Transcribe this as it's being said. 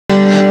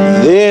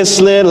this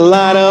little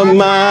light of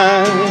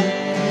mine,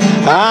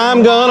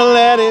 I'm gonna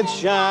let it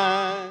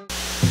shine.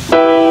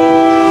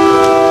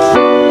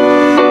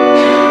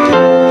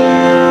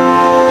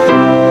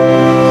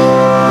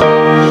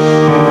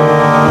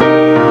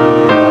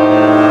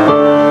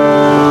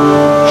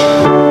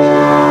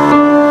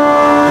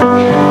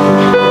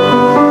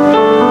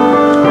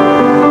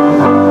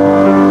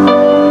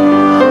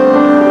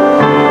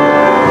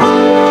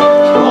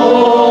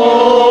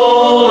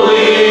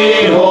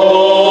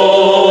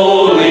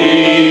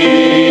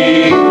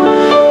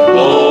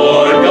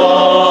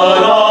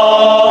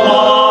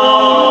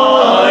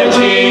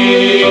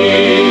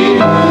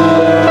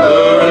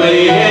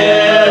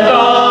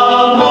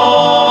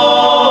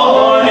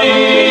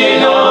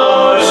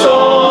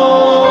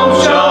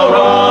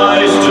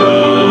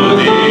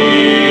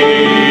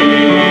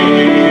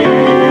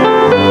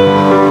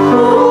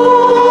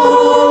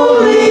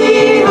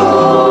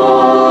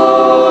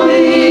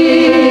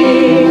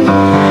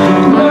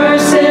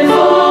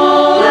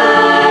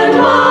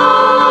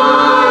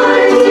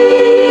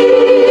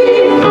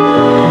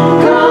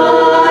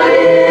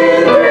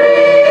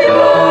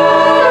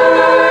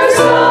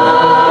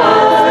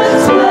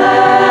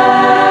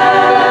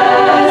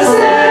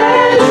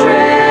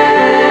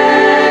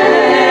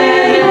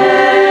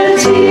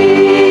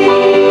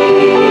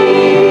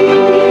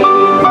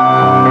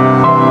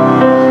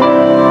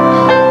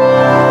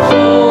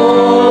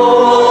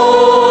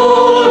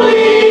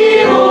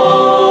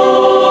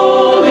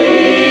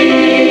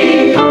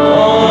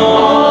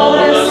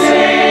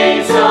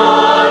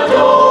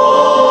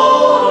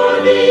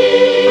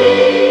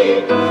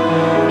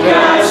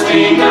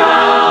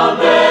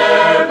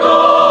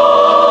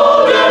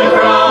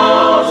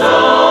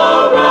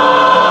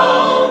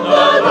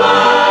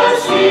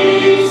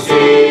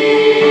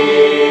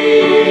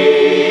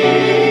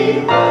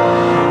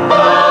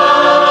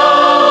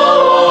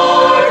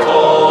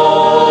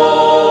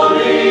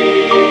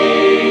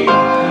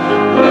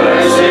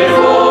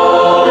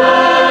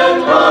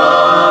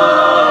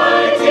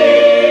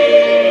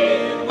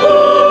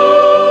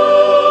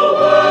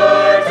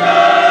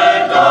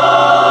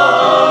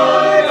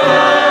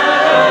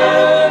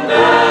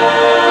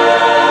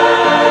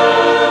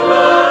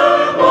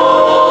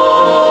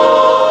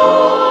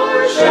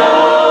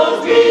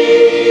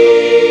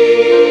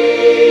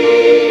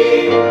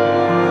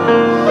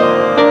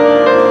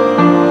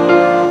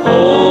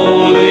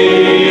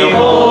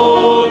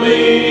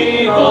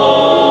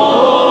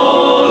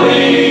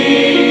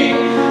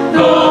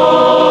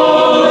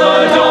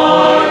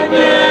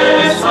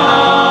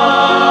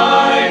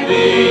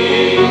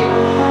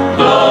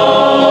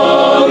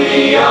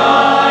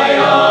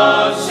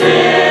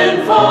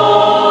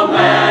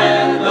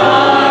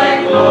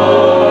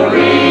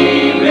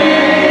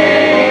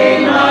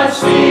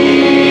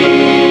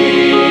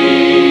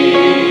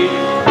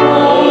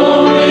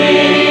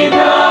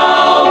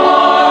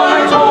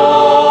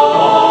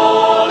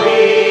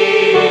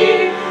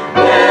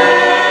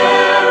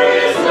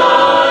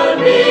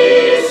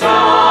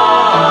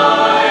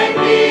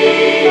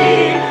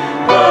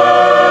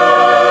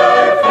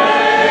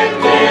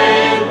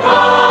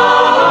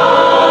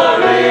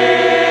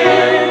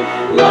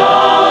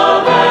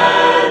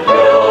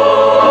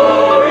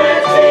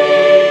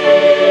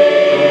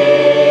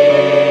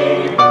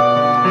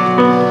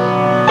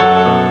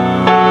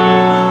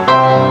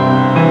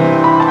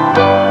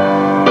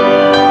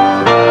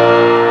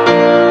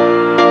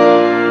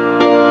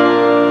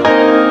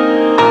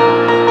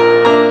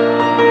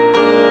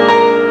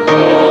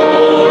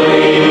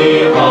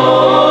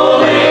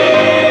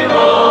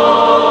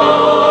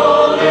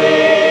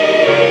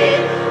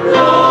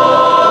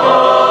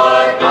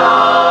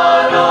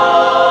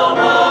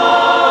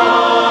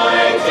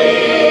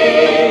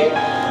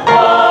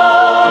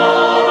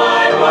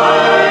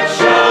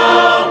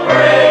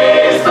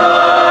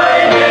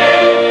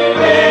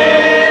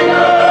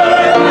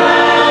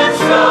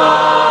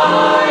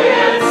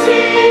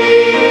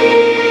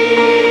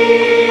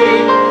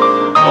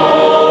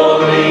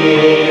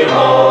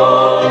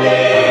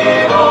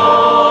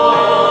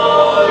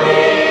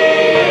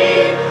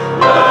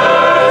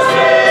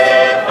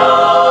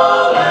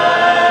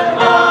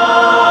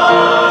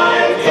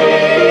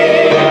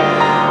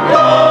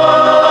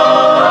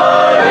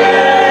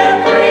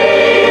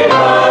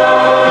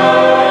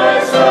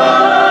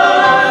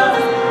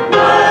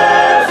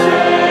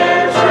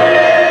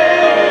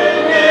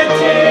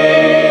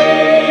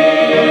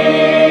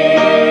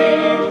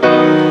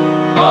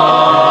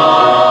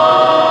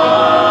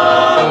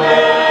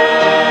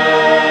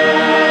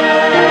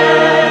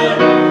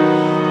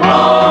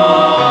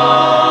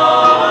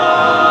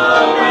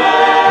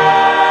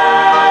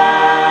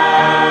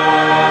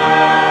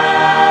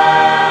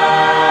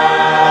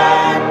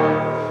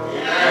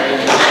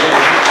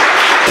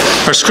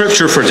 Our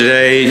scripture for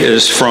today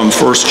is from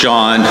 1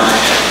 John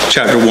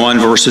chapter 1,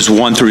 verses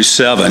 1 through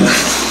 7.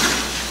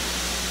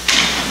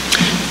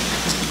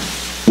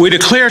 We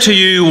declare to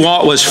you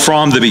what was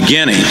from the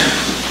beginning,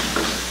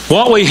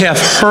 what we have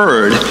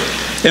heard,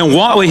 and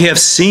what we have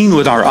seen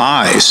with our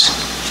eyes,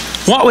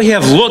 what we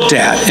have looked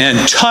at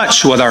and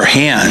touched with our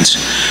hands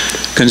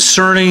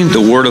concerning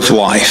the word of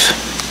life.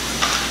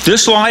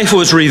 This life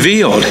was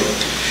revealed,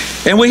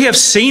 and we have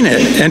seen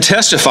it and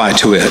testified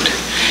to it,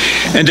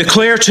 and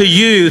declare to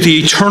you the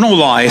eternal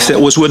life that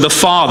was with the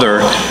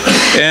Father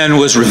and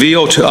was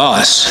revealed to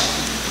us.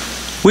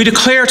 We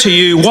declare to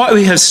you what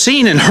we have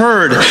seen and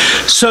heard,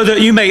 so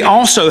that you may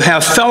also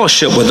have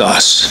fellowship with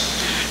us.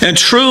 And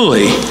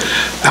truly,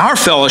 our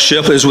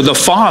fellowship is with the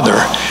Father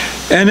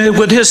and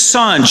with His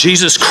Son,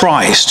 Jesus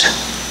Christ.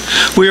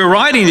 We are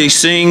writing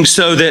these things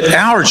so that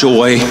our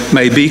joy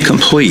may be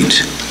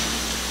complete.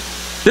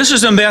 This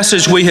is a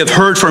message we have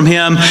heard from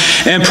Him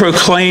and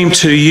proclaimed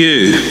to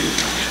you,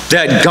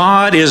 that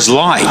God is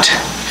light,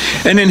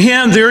 and in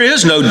Him there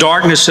is no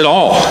darkness at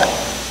all.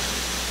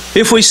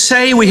 If we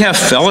say we have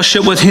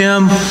fellowship with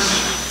Him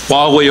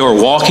while we are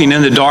walking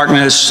in the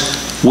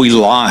darkness, we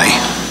lie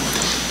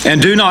and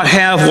do not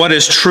have what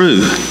is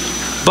true.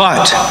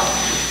 But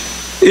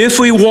if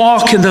we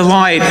walk in the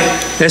light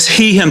as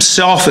He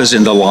Himself is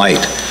in the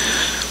light,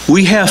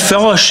 we have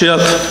fellowship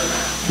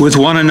with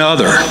one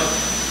another.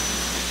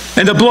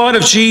 And the blood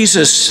of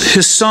Jesus,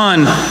 His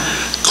Son,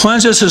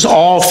 cleanses us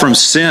all from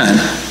sin.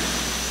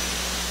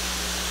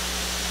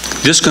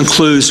 This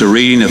concludes the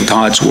reading of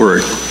God's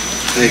Word.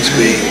 Thanks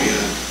be to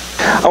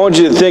God. I want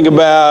you to think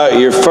about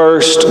your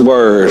first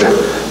word.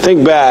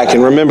 Think back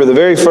and remember the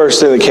very first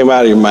thing that came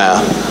out of your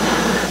mouth.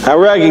 I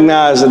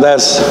recognize that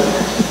that's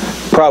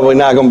probably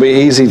not going to be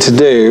easy to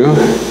do.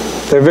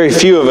 There are very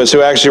few of us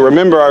who actually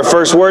remember our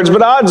first words,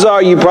 but odds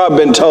are you've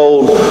probably been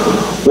told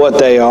what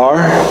they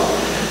are.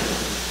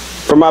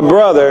 For my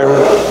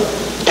brother,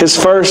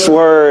 his first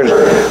word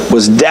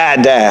was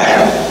Dada.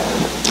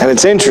 And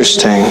it's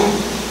interesting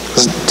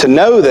to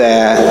know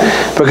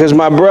that, because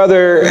my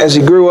brother, as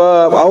he grew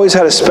up, always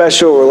had a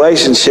special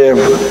relationship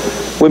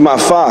with my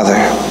father.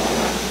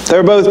 They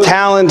were both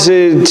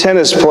talented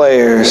tennis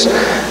players.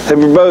 They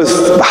were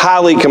both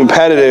highly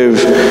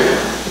competitive,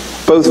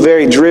 both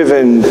very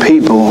driven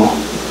people.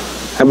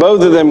 And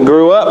both of them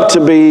grew up to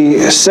be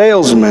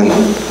salesmen.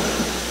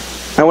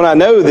 And when I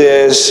know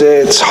this,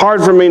 it's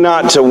hard for me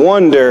not to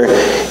wonder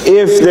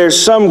if there's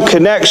some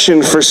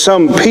connection for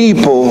some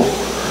people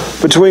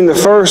between the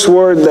first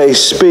word they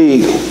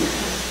speak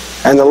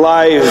and the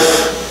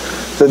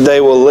life that they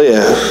will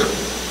live.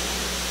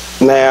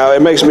 Now,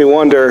 it makes me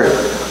wonder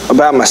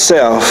about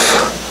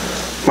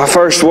myself. My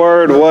first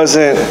word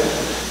wasn't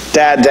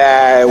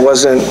Dada, it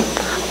wasn't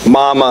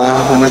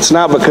Mama, and it's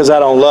not because I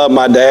don't love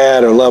my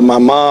dad or love my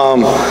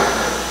mom.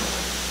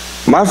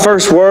 My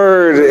first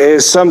word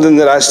is something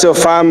that I still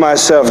find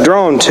myself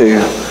drawn to,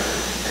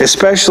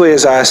 especially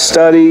as I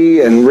study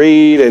and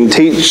read and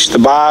teach the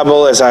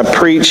Bible, as I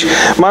preach.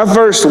 My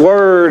first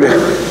word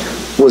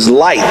was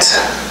light.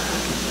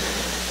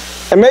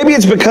 And maybe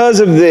it's because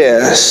of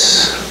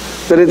this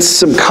that it's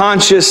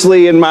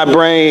subconsciously in my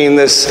brain,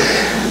 this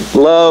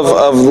love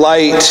of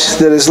light,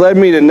 that has led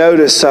me to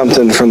notice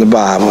something from the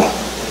Bible.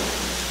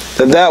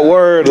 That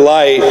word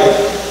light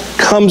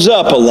comes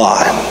up a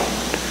lot.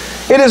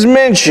 It is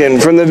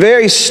mentioned from the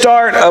very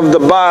start of the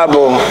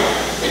Bible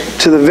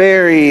to the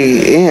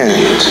very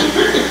end,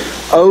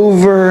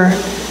 over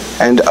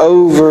and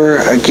over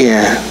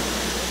again.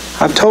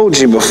 I've told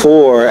you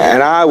before,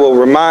 and I will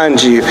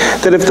remind you,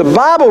 that if the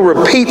Bible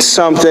repeats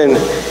something,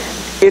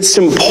 it's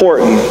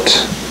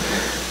important.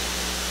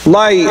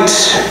 Light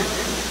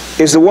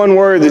is the one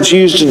word that's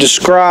used to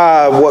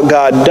describe what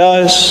God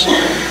does,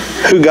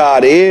 who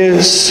God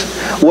is,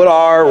 what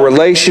our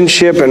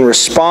relationship and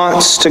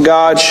response to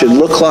God should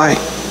look like.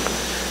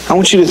 I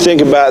want you to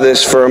think about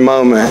this for a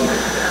moment.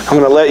 I'm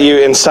going to let you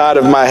inside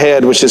of my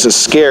head, which is a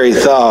scary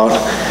thought.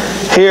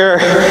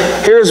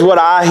 Here's what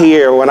I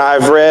hear when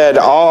I've read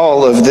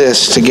all of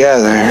this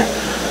together.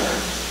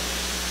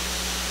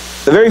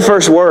 The very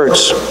first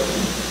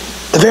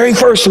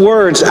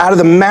words out of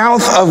the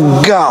mouth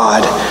of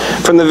God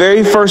from the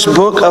very first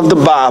book of the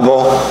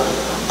Bible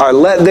are,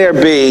 "Let there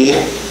be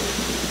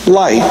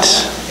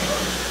light."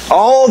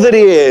 All that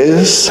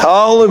is,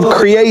 all of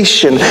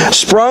creation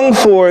sprung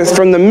forth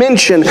from the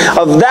mention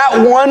of that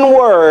one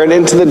word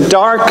into the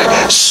dark,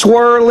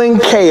 swirling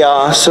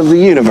chaos of the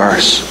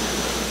universe.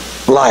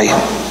 Light.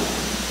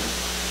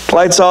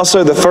 Light's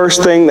also the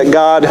first thing that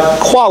God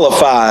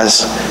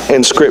qualifies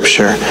in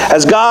Scripture.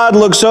 As God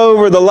looks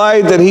over the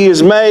light that He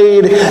has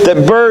made,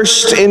 that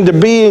burst into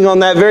being on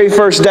that very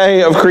first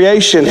day of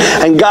creation,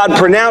 and God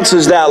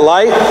pronounces that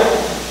light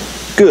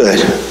good.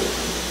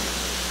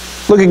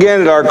 Look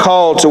again at our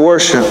call to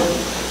worship,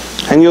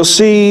 and you'll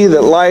see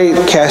that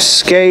light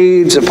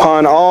cascades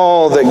upon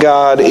all that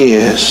God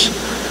is.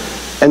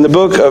 In the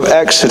book of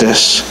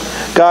Exodus,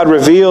 God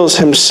reveals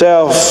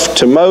Himself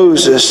to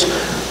Moses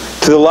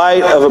to the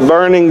light of a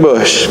burning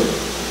bush,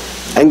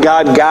 and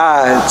God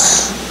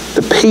guides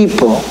the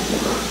people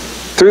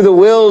through the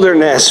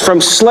wilderness, from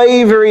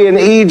slavery in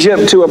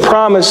Egypt to a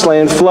promised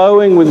land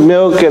flowing with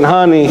milk and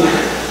honey,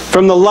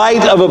 from the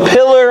light of a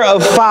pillar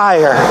of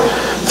fire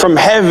from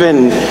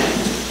heaven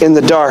in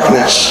the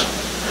darkness.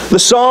 The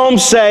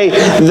Psalms say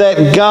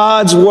that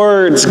God's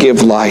words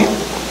give light.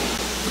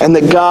 and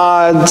that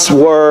God's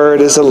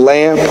word is a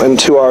lamp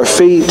unto our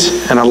feet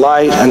and a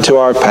light unto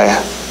our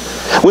path.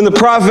 When the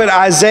prophet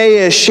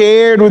Isaiah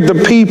shared with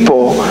the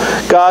people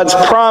God's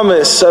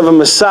promise of a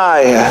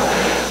Messiah,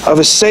 of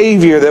a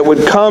Savior that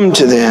would come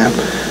to them,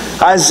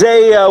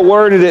 Isaiah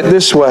worded it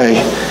this way: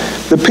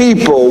 the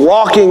people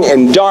walking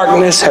in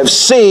darkness have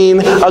seen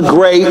a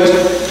great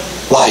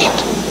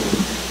light.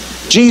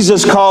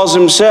 Jesus calls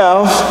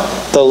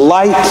himself the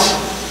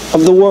light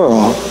of the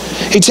world.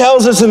 He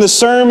tells us in the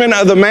Sermon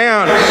on the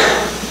Mount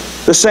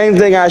the same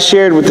thing I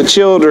shared with the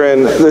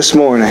children this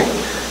morning,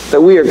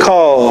 that we are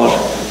called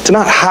to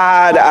not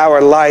hide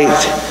our light,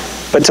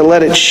 but to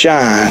let it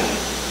shine.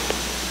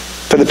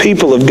 For the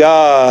people of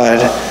God,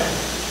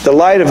 the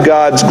light of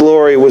God's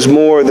glory was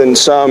more than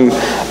some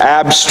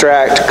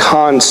abstract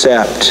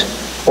concept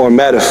or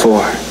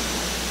metaphor.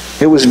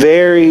 It was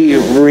very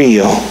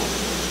real.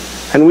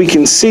 And we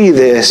can see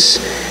this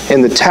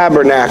in the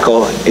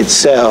tabernacle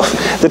itself.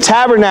 The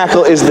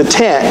tabernacle is the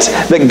tent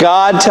that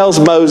God tells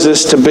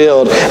Moses to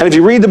build. And if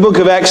you read the book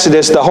of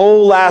Exodus, the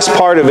whole last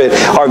part of it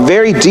are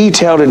very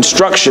detailed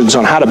instructions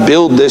on how to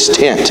build this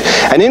tent.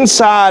 And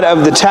inside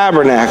of the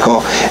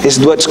tabernacle is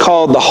what's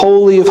called the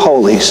Holy of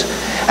Holies.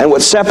 And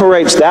what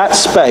separates that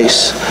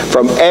space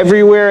from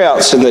everywhere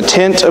else in the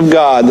tent of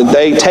God that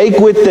they take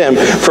with them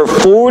for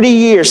 40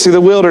 years through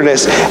the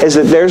wilderness is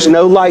that there's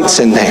no lights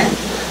in there.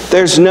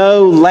 There's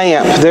no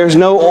lamp. There's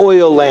no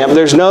oil lamp.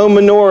 There's no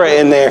menorah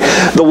in there.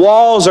 The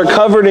walls are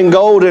covered in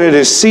gold and it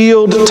is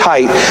sealed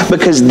tight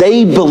because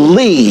they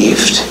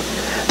believed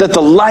that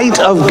the light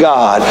of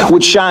God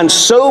would shine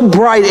so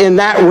bright in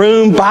that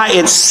room by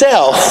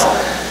itself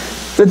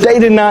that they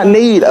did not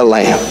need a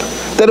lamp,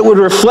 that it would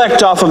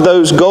reflect off of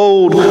those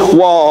gold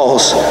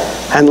walls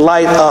and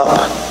light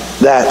up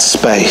that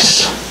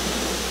space.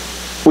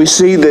 We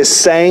see this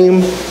same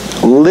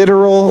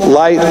literal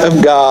light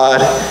of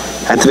God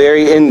at the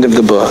very end of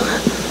the book.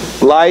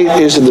 Light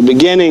is at the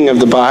beginning of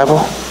the Bible,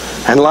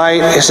 and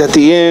light is at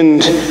the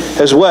end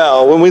as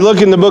well. When we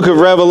look in the book of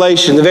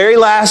Revelation, the very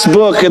last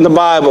book in the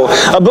Bible,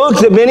 a book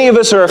that many of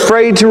us are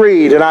afraid to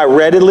read, and I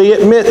readily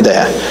admit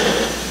that,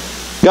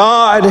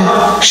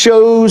 God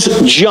shows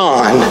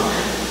John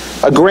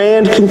a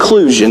grand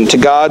conclusion to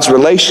God's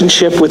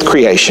relationship with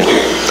creation.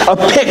 A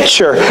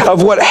picture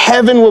of what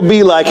heaven will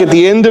be like at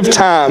the end of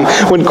time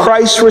when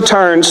Christ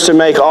returns to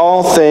make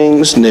all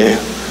things new.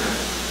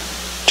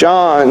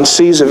 John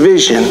sees a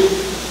vision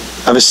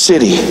of a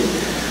city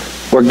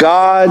where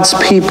God's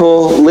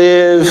people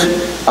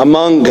live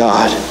among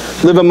God,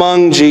 live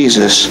among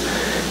Jesus.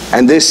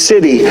 And this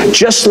city,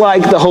 just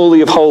like the Holy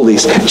of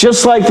Holies,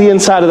 just like the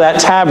inside of that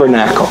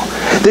tabernacle,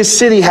 this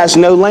city has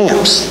no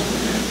lamps.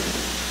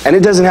 And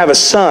it doesn't have a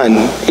sun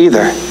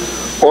either,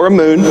 or a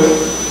moon,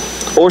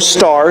 or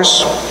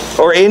stars,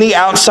 or any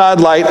outside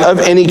light of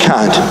any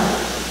kind.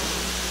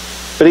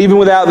 But even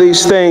without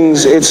these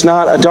things, it's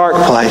not a dark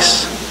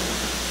place,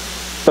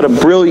 but a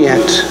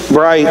brilliant,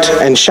 bright,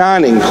 and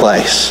shining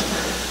place.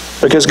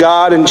 Because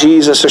God and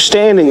Jesus are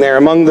standing there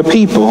among the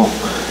people,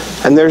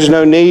 and there's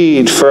no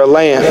need for a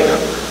lamp,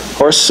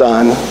 or a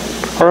sun,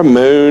 or a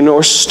moon,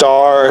 or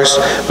stars,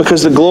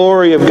 because the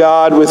glory of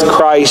God with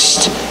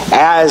Christ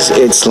as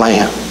its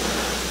lamp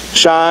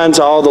shines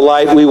all the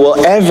light we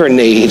will ever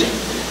need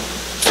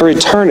for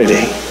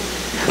eternity.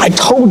 I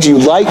told you,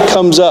 light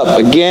comes up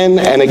again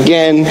and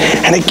again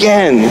and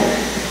again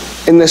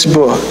in this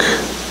book.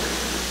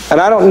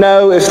 And I don't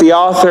know if the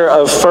author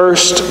of 1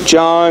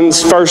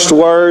 John's first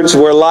words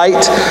were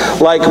light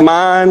like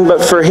mine,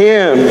 but for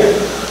him,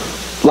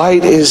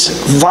 light is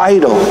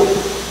vital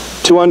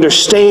to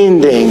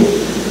understanding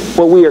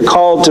what we are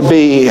called to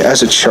be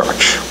as a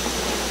church.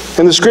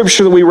 In the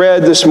scripture that we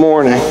read this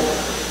morning,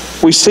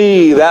 we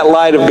see that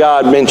light of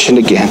God mentioned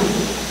again.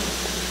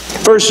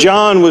 1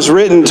 John was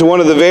written to one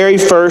of the very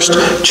first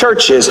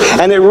churches,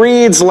 and it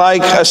reads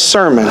like a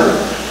sermon.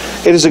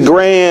 It is a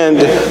grand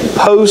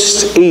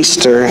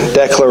post-Easter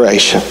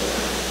declaration.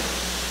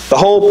 The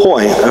whole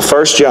point of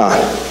 1 John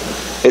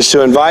is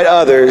to invite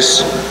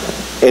others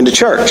into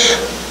church,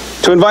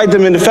 to invite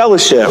them into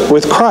fellowship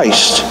with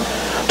Christ,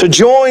 to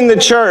join the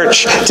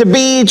church, to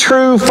be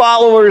true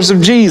followers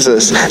of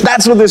Jesus.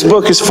 That's what this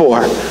book is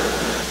for.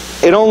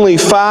 In only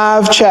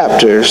 5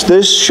 chapters,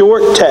 this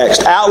short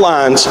text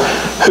outlines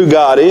who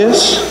God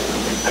is,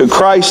 who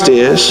Christ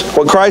is,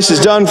 what Christ has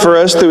done for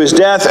us through his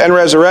death and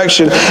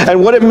resurrection,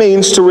 and what it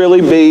means to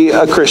really be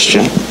a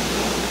Christian.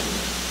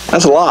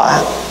 That's a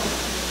lot.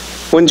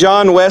 When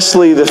John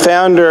Wesley, the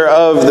founder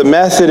of the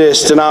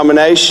Methodist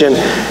denomination,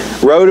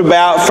 wrote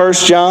about 1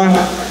 John,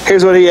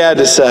 here's what he had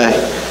to say.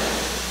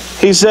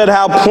 He said,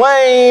 how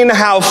plain,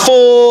 how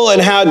full,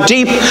 and how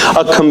deep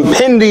a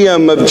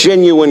compendium of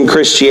genuine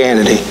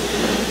Christianity.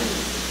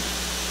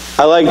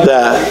 I like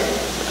that.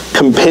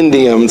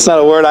 Compendium. It's not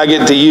a word I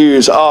get to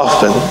use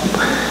often.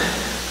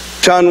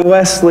 John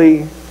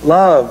Wesley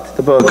loved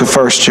the book of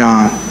 1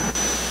 John.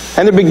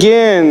 And it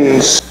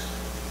begins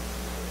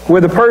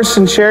with the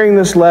person sharing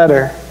this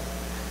letter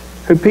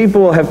who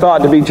people have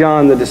thought to be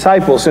John the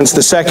disciple since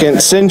the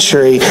 2nd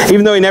century,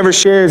 even though he never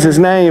shares his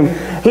name,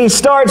 he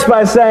starts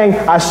by saying,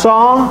 I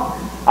saw,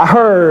 I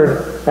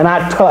heard, and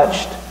I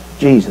touched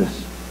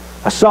Jesus.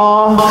 I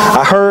saw,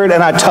 I heard,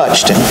 and I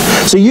touched him.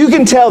 So you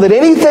can tell that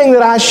anything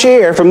that I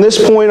share from this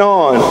point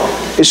on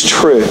is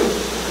true.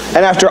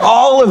 And after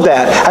all of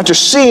that, after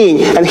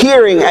seeing and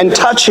hearing and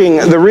touching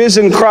the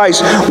risen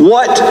Christ,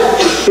 what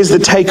is the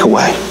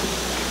takeaway?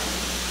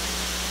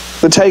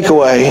 The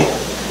takeaway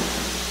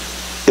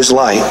is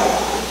light.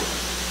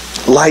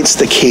 Light's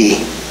the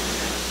key,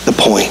 the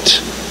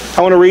point.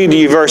 I want to read to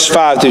you verse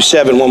 5 through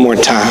 7 one more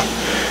time.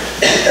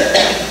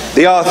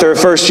 The author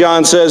of 1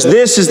 John says,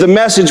 this is the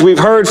message we've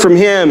heard from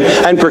him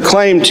and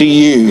proclaimed to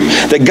you,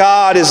 that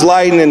God is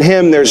light and in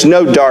him there's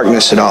no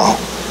darkness at all.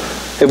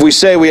 If we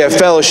say we have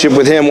fellowship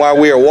with him while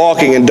we are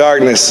walking in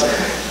darkness,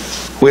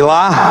 we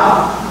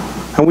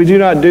lie, and we do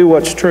not do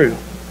what's true.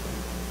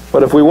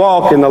 But if we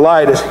walk in the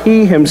light as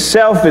he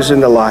himself is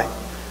in the light,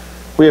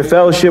 we have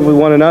fellowship with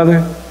one another,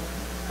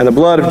 and the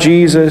blood of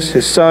Jesus,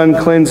 his Son,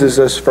 cleanses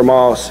us from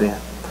all sin.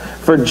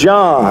 For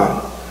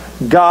John,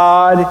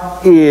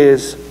 God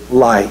is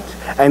light,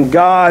 and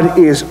God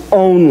is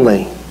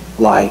only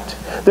light.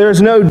 There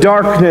is no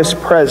darkness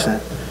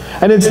present.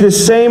 And it's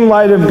this same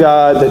light of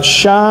God that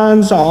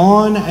shines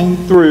on and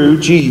through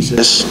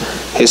Jesus,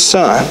 his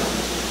Son.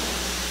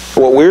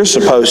 What we're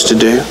supposed to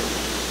do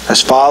as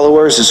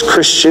followers, as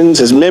Christians,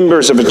 as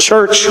members of a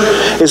church,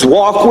 is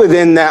walk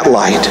within that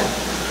light.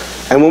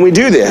 And when we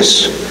do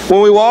this,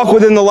 when we walk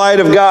within the light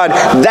of God,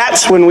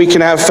 that's when we can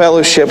have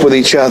fellowship with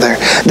each other.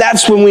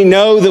 That's when we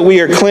know that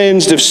we are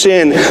cleansed of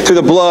sin through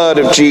the blood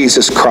of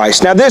Jesus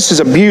Christ. Now, this is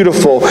a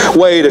beautiful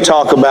way to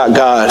talk about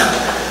God.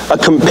 A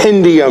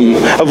compendium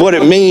of what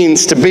it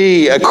means to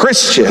be a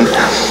Christian.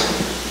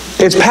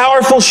 It's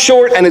powerful,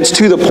 short, and it's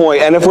to the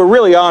point. And if we're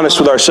really honest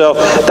with ourselves,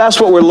 that's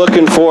what we're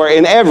looking for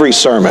in every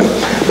sermon.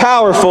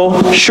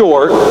 Powerful,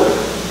 short,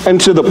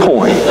 and to the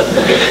point.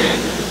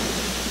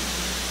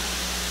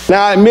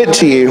 Now, I admit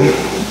to you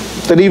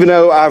that even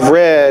though I've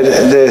read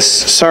this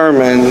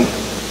sermon,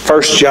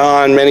 1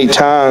 John, many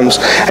times,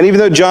 and even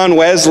though John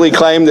Wesley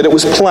claimed that it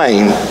was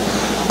plain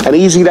and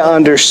easy to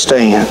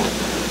understand,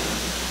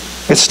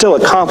 it's still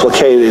a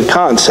complicated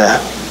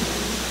concept.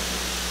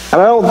 And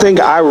I don't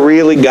think I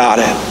really got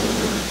it.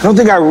 I don't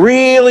think I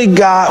really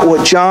got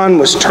what John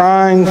was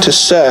trying to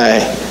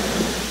say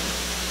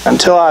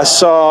until I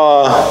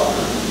saw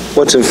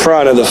what's in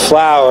front of the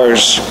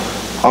flowers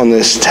on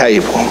this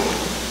table.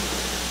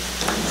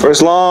 For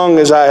as long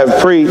as I have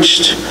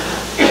preached,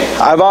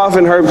 I've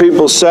often heard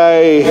people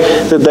say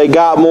that they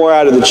got more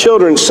out of the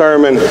children's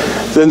sermon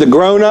than the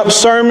grown-up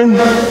sermon.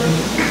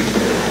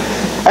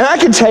 And I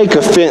could take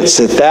offense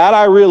at that.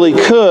 I really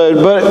could,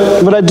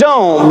 but I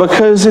don't,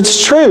 because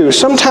it's true.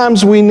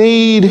 Sometimes we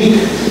need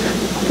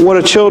what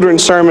a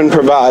children's sermon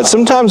provides.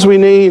 Sometimes we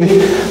need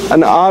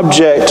an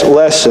object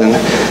lesson.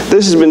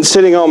 This has been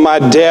sitting on my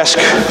desk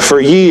for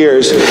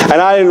years, and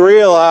I didn't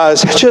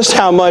realize just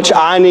how much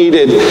I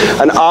needed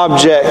an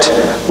object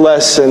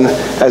lesson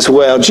as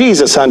well.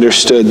 Jesus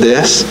understood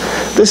this.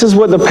 This is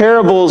what the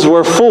parables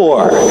were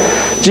for.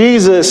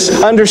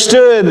 Jesus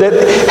understood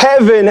that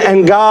heaven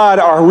and God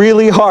are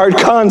really hard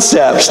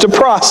concepts to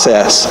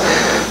process.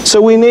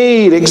 So we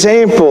need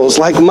examples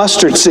like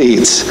mustard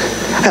seeds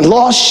and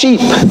lost sheep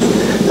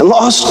and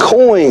lost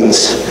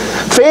coins.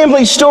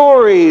 Family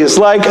stories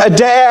like a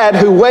dad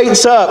who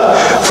waits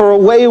up for a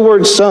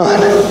wayward son.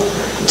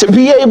 To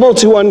be able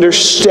to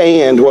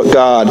understand what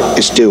God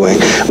is doing,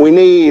 we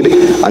need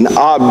an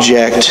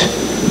object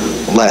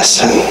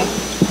lesson.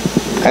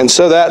 And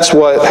so that's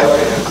what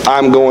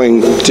I'm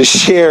going to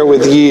share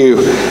with you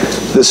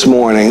this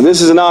morning.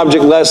 This is an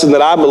object lesson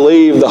that I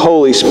believe the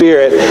Holy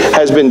Spirit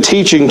has been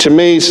teaching to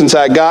me since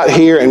I got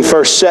here and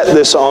first set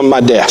this on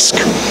my desk.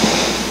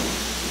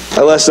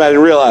 A lesson I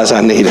didn't realize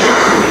I needed.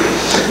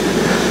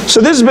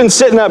 So this has been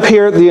sitting up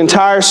here the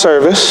entire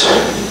service,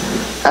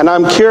 and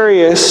I'm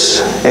curious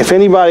if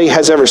anybody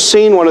has ever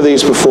seen one of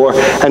these before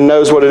and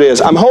knows what it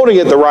is. I'm holding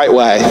it the right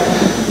way.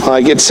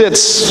 Like it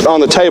sits on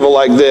the table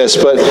like this,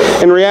 but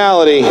in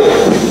reality,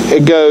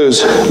 it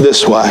goes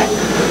this way.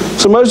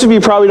 So most of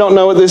you probably don't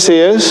know what this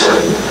is.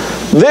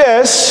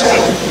 This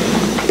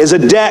is a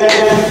deck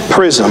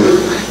prism.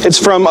 It's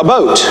from a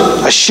boat,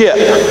 a ship,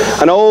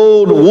 an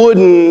old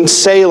wooden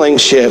sailing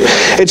ship.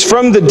 It's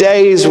from the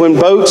days when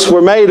boats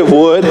were made of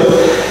wood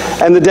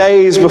and the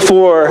days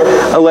before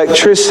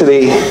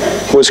electricity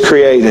was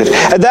created.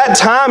 At that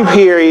time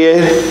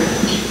period,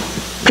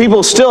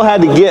 people still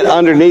had to get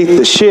underneath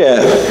the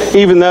ship,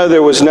 even though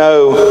there was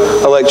no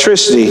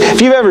electricity.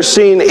 If you've ever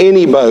seen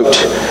any boat,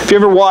 if you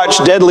ever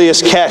watched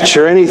Deadliest Catch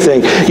or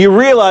anything, you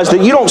realize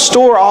that you don't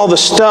store all the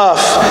stuff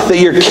that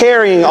you're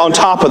carrying on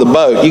top of the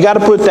boat. You got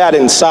to put that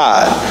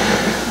inside.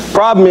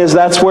 Problem is,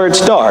 that's where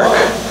it's dark.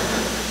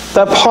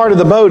 That part of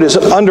the boat is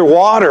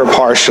underwater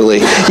partially.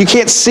 You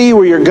can't see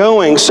where you're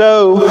going,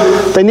 so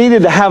they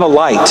needed to have a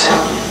light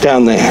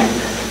down there.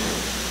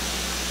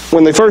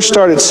 When they first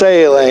started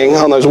sailing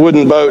on those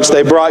wooden boats,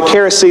 they brought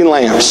kerosene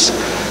lamps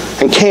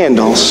and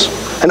candles.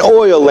 and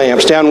oil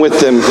lamps down with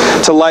them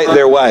to light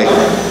their way,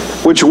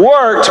 which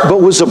worked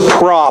but was a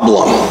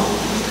problem.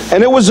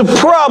 And it was a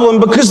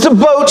problem because the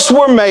boats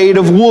were made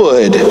of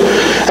wood.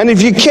 And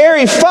if you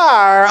carry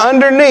fire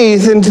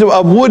underneath into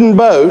a wooden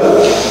boat,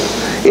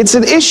 it's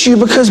an issue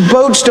because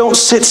boats don't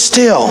sit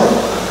still.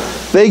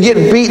 They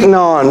get beaten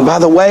on by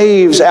the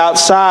waves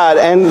outside,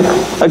 and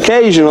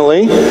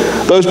occasionally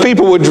those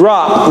people would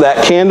drop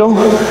that candle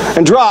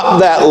and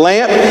drop that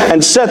lamp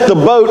and set the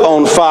boat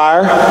on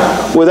fire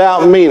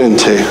without meaning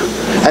to.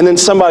 And then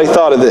somebody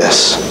thought of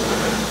this: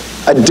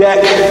 a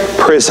deck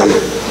prism.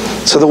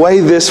 So the way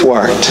this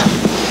worked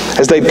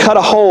is they'd cut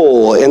a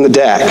hole in the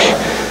deck,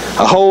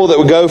 a hole that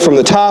would go from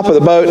the top of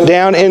the boat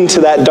down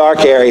into that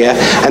dark area,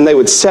 and they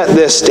would set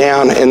this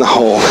down in the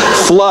hole,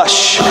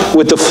 flush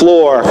with the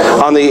floor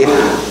on the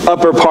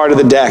upper part of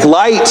the deck.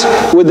 Light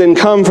would then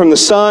come from the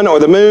sun or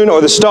the moon or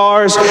the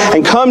stars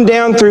and come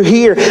down through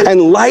here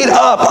and light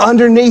up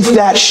underneath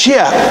that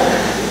ship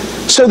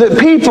so that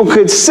people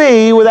could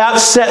see without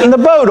setting the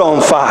boat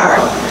on fire.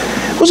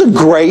 It was a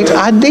great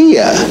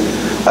idea,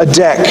 a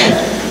deck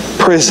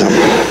prism.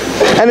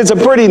 And it's a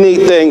pretty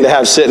neat thing to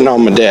have sitting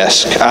on my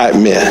desk, I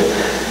admit.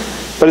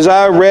 But as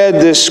I read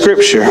this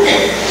scripture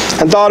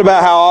and thought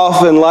about how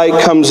often light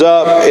comes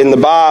up in the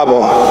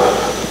Bible,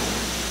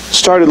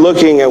 started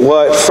looking at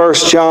what 1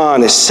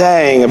 John is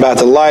saying about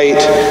the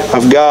light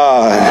of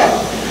God,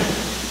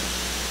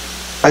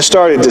 I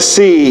started to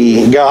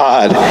see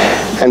God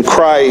and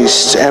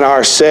Christ and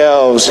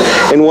ourselves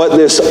in what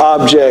this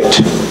object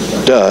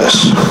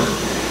does.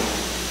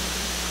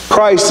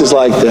 Christ is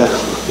like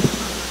this.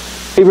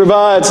 He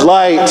provides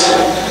light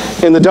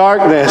in the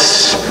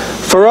darkness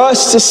for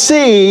us to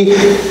see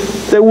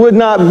that would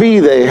not be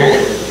there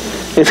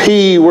if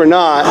He were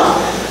not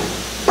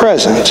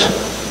present.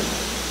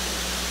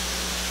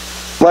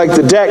 Like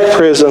the deck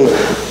prism,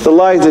 the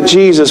light that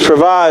Jesus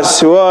provides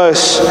to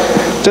us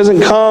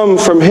doesn't come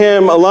from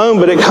Him alone,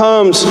 but it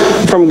comes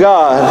from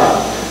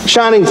God,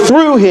 shining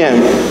through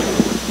Him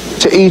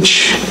to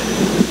each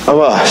of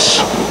us.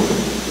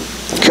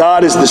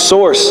 God is the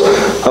source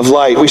of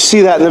light. We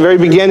see that in the very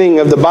beginning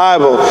of the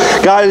Bible.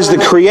 God is the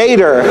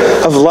creator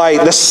of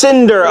light, the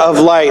sender of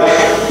light.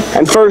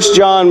 And 1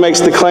 John makes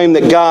the claim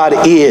that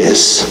God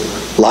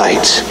is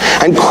light.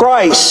 And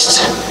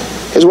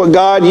Christ is what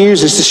God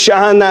uses to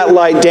shine that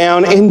light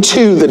down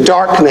into the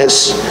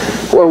darkness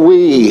where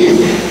we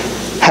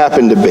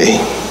happen to be.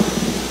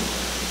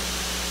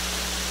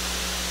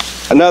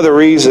 Another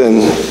reason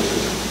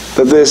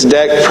that this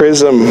deck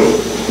prism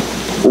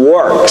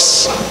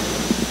works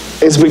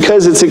is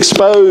because it's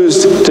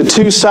exposed to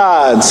two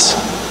sides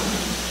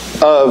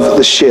of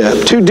the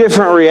ship, two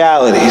different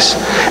realities.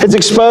 It's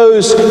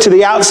exposed to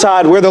the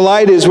outside where the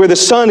light is, where the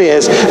sun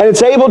is, and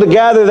it's able to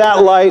gather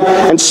that light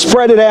and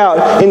spread it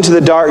out into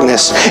the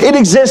darkness. It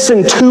exists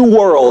in two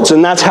worlds,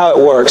 and that's how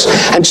it works.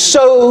 And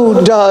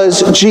so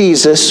does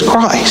Jesus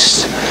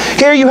Christ.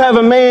 Here you have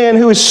a man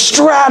who is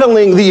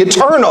straddling the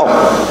eternal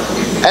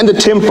and the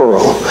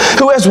temporal,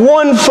 who has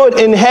 1 foot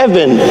in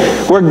heaven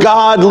where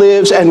God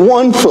lives and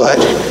 1 foot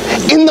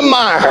in the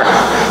mire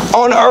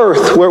on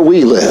earth where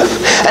we live.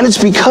 And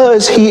it's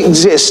because He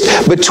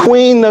exists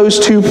between those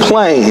two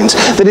planes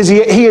that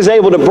He is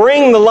able to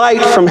bring the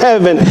light from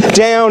heaven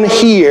down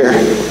here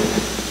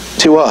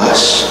to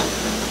us.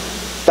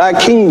 Thy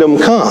kingdom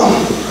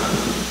come,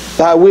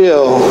 Thy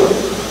will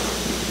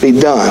be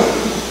done.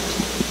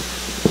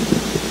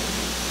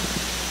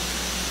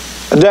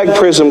 A deck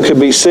prism could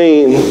be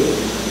seen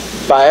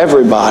by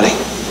everybody.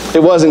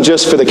 It wasn't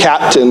just for the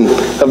captain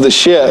of the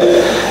ship.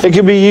 It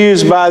could be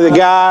used by the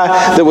guy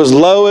that was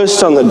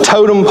lowest on the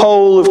totem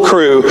pole of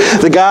crew,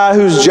 the guy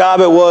whose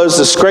job it was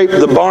to scrape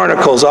the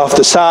barnacles off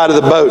the side of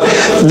the boat.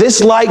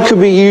 This light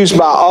could be used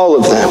by all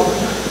of them.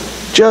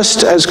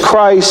 Just as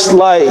Christ's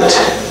light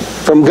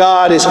from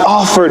God is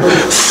offered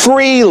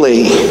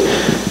freely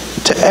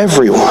to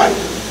everyone.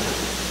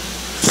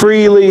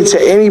 Freely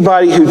to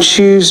anybody who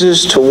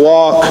chooses to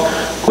walk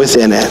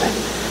within it.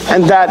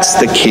 And that's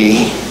the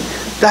key.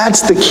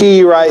 That's the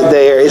key right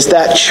there, is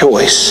that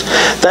choice.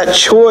 That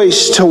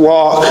choice to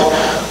walk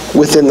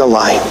within the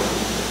light.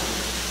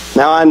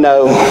 Now I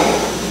know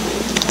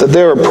that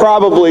there are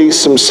probably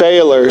some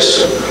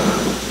sailors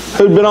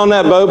who'd been on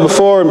that boat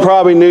before and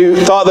probably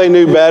thought they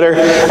knew better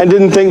and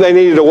didn't think they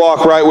needed to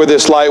walk right where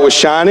this light was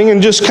shining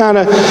and just kind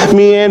of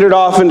meandered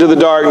off into the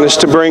darkness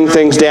to bring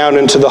things down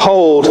into the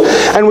hold.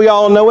 And we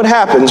all know what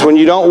happens when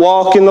you don't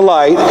walk in the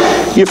light.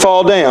 You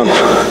fall down.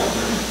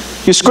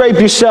 You scrape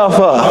yourself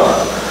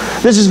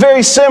up. This is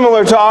very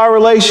similar to our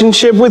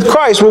relationship with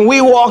Christ. When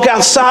we walk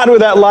outside where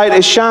that light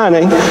is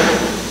shining,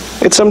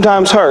 it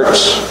sometimes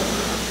hurts.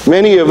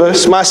 Many of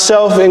us,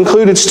 myself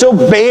included, still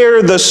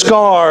bear the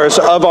scars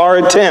of our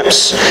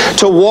attempts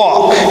to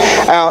walk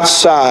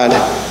outside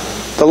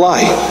the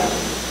light.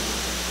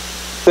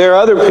 There are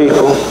other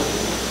people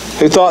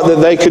who thought that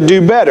they could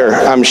do better,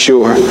 I'm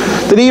sure.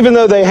 That even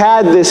though they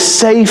had this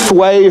safe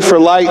way for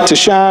light to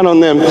shine on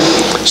them,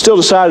 still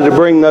decided to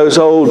bring those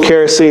old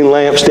kerosene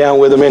lamps down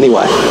with them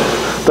anyway.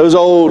 Those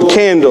old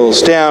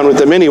candles down with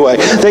them anyway.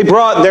 They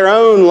brought their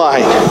own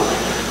light,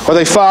 or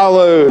they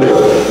followed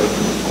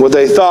what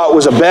they thought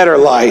was a better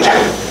light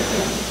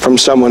from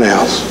someone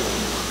else.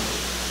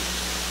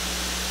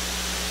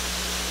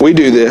 We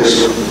do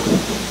this.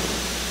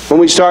 When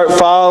we start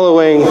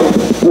following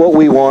what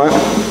we want,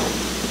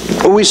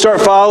 when we start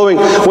following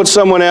what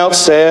someone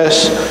else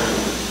says,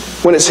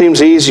 when it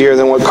seems easier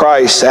than what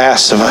Christ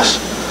asks of us,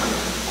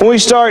 when we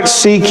start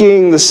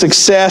seeking the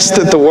success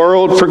that the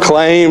world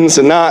proclaims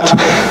and not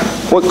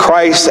what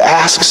Christ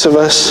asks of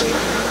us,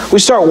 we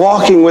start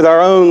walking with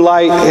our own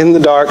light in the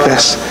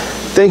darkness,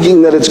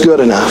 thinking that it's good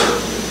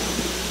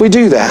enough. We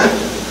do that.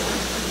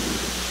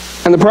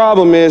 And the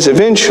problem is,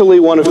 eventually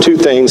one of two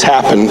things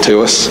happen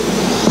to us.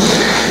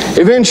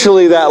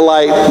 Eventually that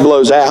light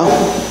blows out,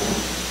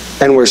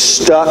 and we're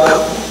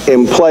stuck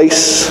in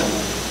place,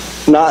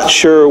 not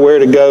sure where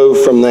to go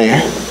from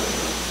there.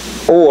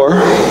 Or,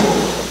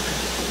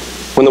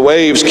 when the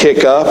waves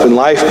kick up and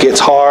life gets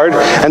hard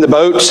and the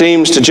boat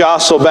seems to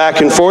jostle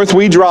back and forth,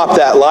 we drop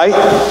that light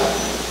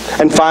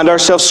and find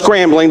ourselves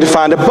scrambling to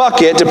find a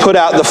bucket to put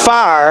out the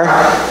fire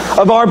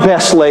of our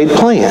best laid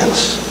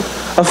plans.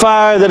 A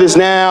fire that has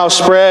now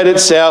spread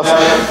itself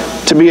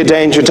to be a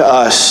danger to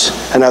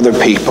us and other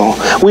people.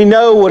 We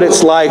know what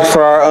it's like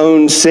for our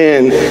own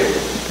sin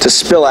to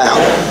spill out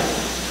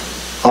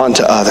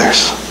onto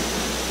others.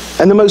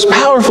 And the most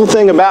powerful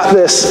thing about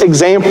this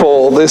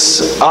example,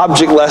 this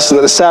object lesson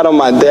that has sat on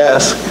my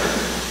desk,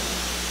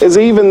 is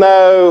even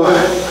though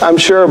I'm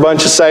sure a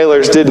bunch of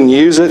sailors didn't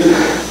use it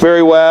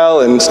very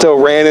well and still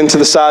ran into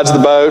the sides of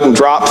the boat and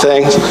dropped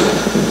things,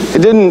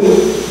 it didn't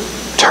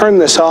turn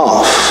this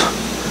off.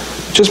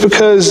 Just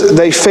because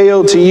they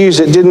failed to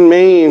use it didn't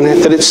mean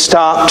that it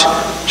stopped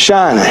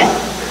shining.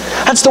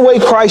 That's the way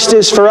Christ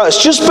is for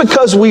us. Just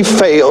because we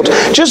failed,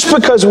 just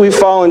because we've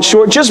fallen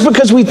short, just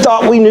because we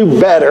thought we knew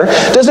better,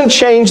 doesn't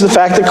change the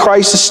fact that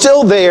Christ is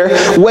still there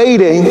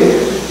waiting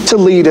to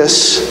lead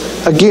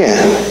us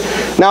again.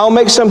 Now I'll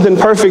make something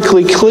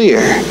perfectly clear.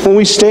 When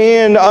we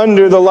stand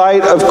under the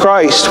light of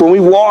Christ, when we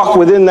walk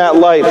within that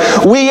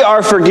light, we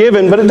are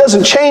forgiven, but it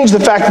doesn't change the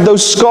fact that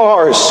those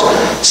scars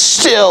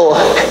still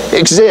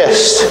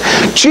exist.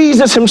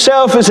 Jesus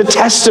himself is a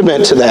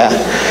testament to that.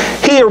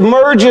 He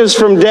emerges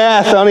from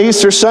death on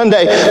Easter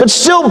Sunday, but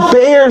still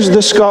bears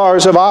the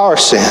scars of our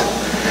sin.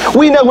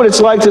 We know what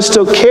it's like to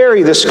still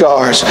carry the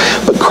scars,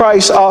 but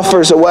Christ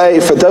offers a way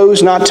for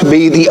those not to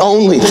be the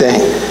only thing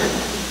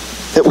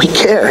that we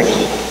carry.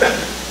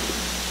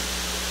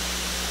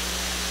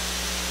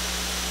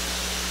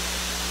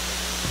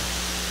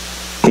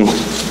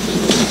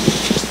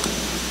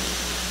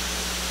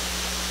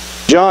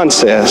 John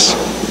says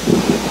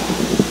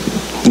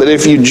that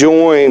if you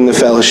join the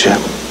fellowship,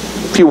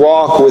 if you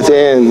walk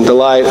within the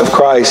light of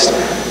Christ,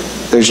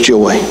 there's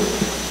joy.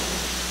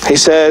 He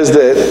says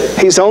that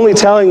he's only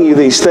telling you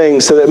these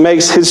things so that it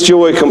makes his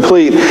joy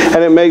complete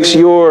and it makes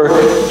your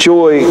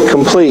joy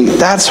complete.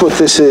 That's what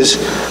this is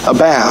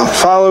about.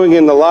 Following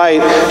in the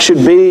light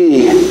should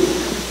be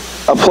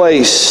a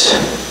place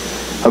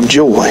of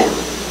joy.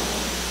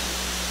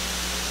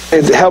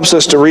 It helps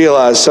us to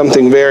realize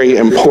something very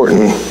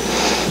important.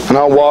 And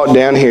I'll walk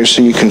down here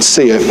so you can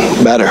see it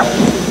better.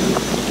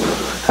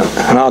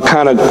 And I'll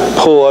kind of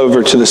pull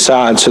over to the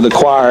side so the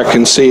choir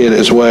can see it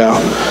as well.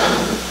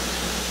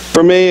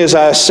 For me, as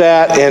I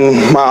sat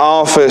in my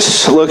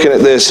office looking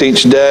at this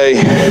each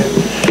day,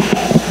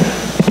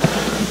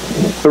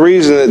 the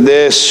reason that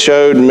this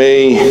showed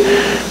me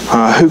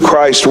who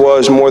Christ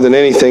was more than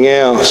anything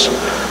else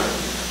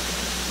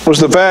was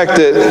the fact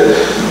that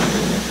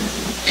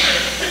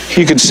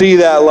you could see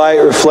that light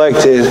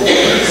reflected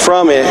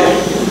from it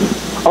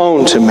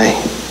onto me.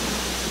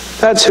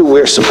 That's who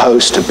we're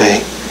supposed to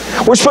be.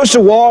 We're supposed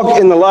to walk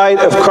in the light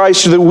of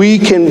Christ so that we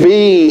can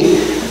be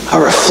a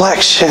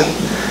reflection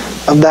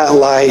of that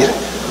light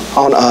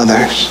on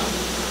others.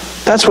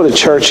 That's what a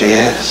church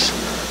is.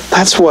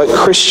 That's what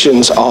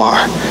Christians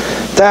are.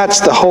 That's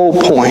the whole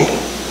point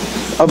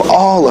of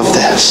all of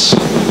this.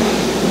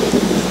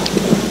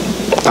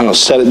 I don't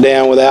set it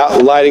down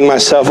without lighting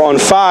myself on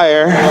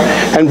fire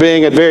and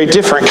being a very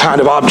different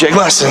kind of object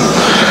lesson.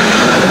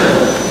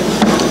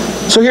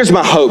 So here's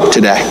my hope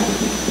today.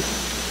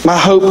 My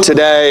hope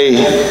today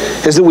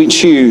is that we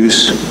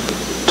choose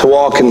to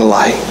walk in the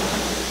light.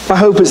 My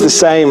hope is the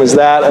same as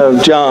that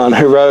of John,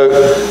 who wrote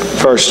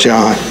 1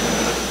 John.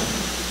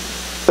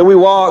 That we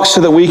walk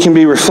so that we can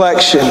be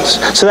reflections,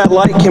 so that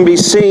light can be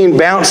seen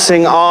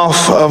bouncing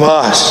off of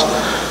us,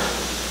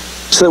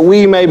 so that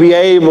we may be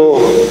able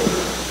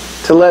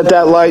to let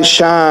that light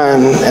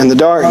shine in the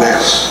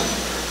darkness.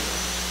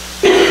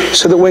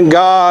 So that when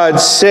God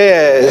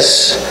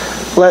says,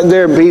 "Let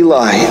there be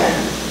light,"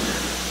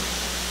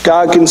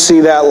 God can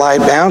see that light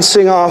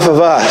bouncing off of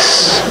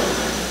us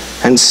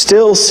and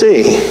still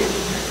see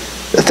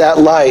that that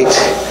light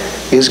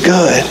is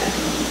good.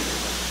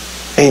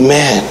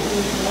 Amen.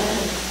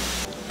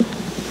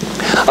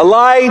 A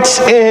light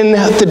in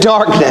the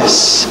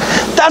darkness.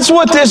 That's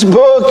what this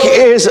book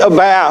is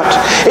about.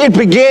 It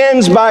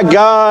begins by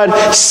God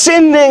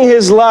sending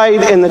His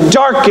light in the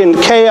darkened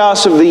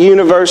chaos of the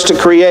universe to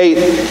create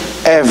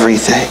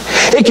everything.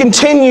 It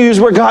continues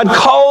where God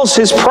calls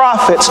His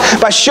prophets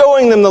by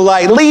showing them the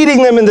light,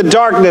 leading them in the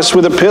darkness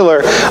with a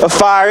pillar of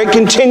fire. It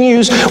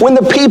continues when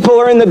the people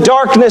are in the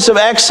darkness of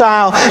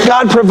exile.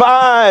 God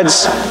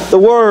provides the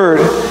Word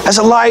as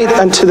a light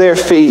unto their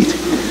feet.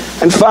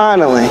 And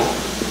finally,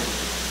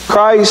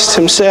 Christ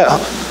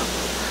Himself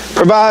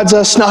provides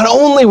us not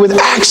only with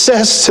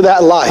access to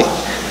that light,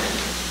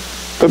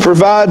 but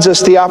provides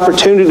us the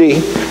opportunity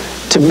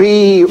to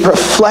be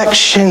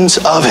reflections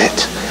of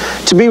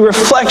it. To be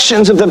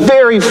reflections of the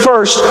very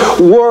first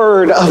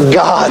Word of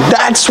God.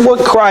 That's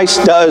what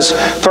Christ does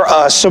for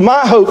us. So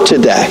my hope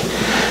today,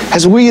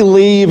 as we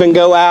leave and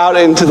go out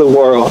into the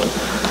world,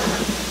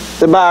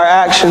 that by our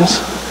actions,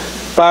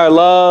 by our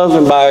love,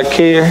 and by our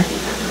care,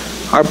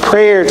 our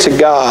prayer to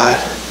God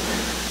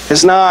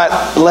is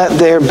not, let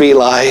there be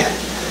light,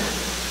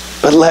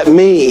 but let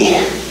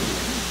me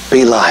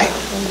be light.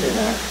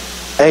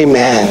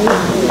 Amen.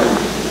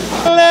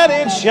 Let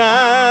it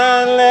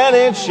shine, let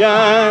it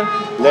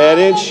shine, let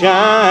it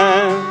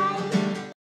shine.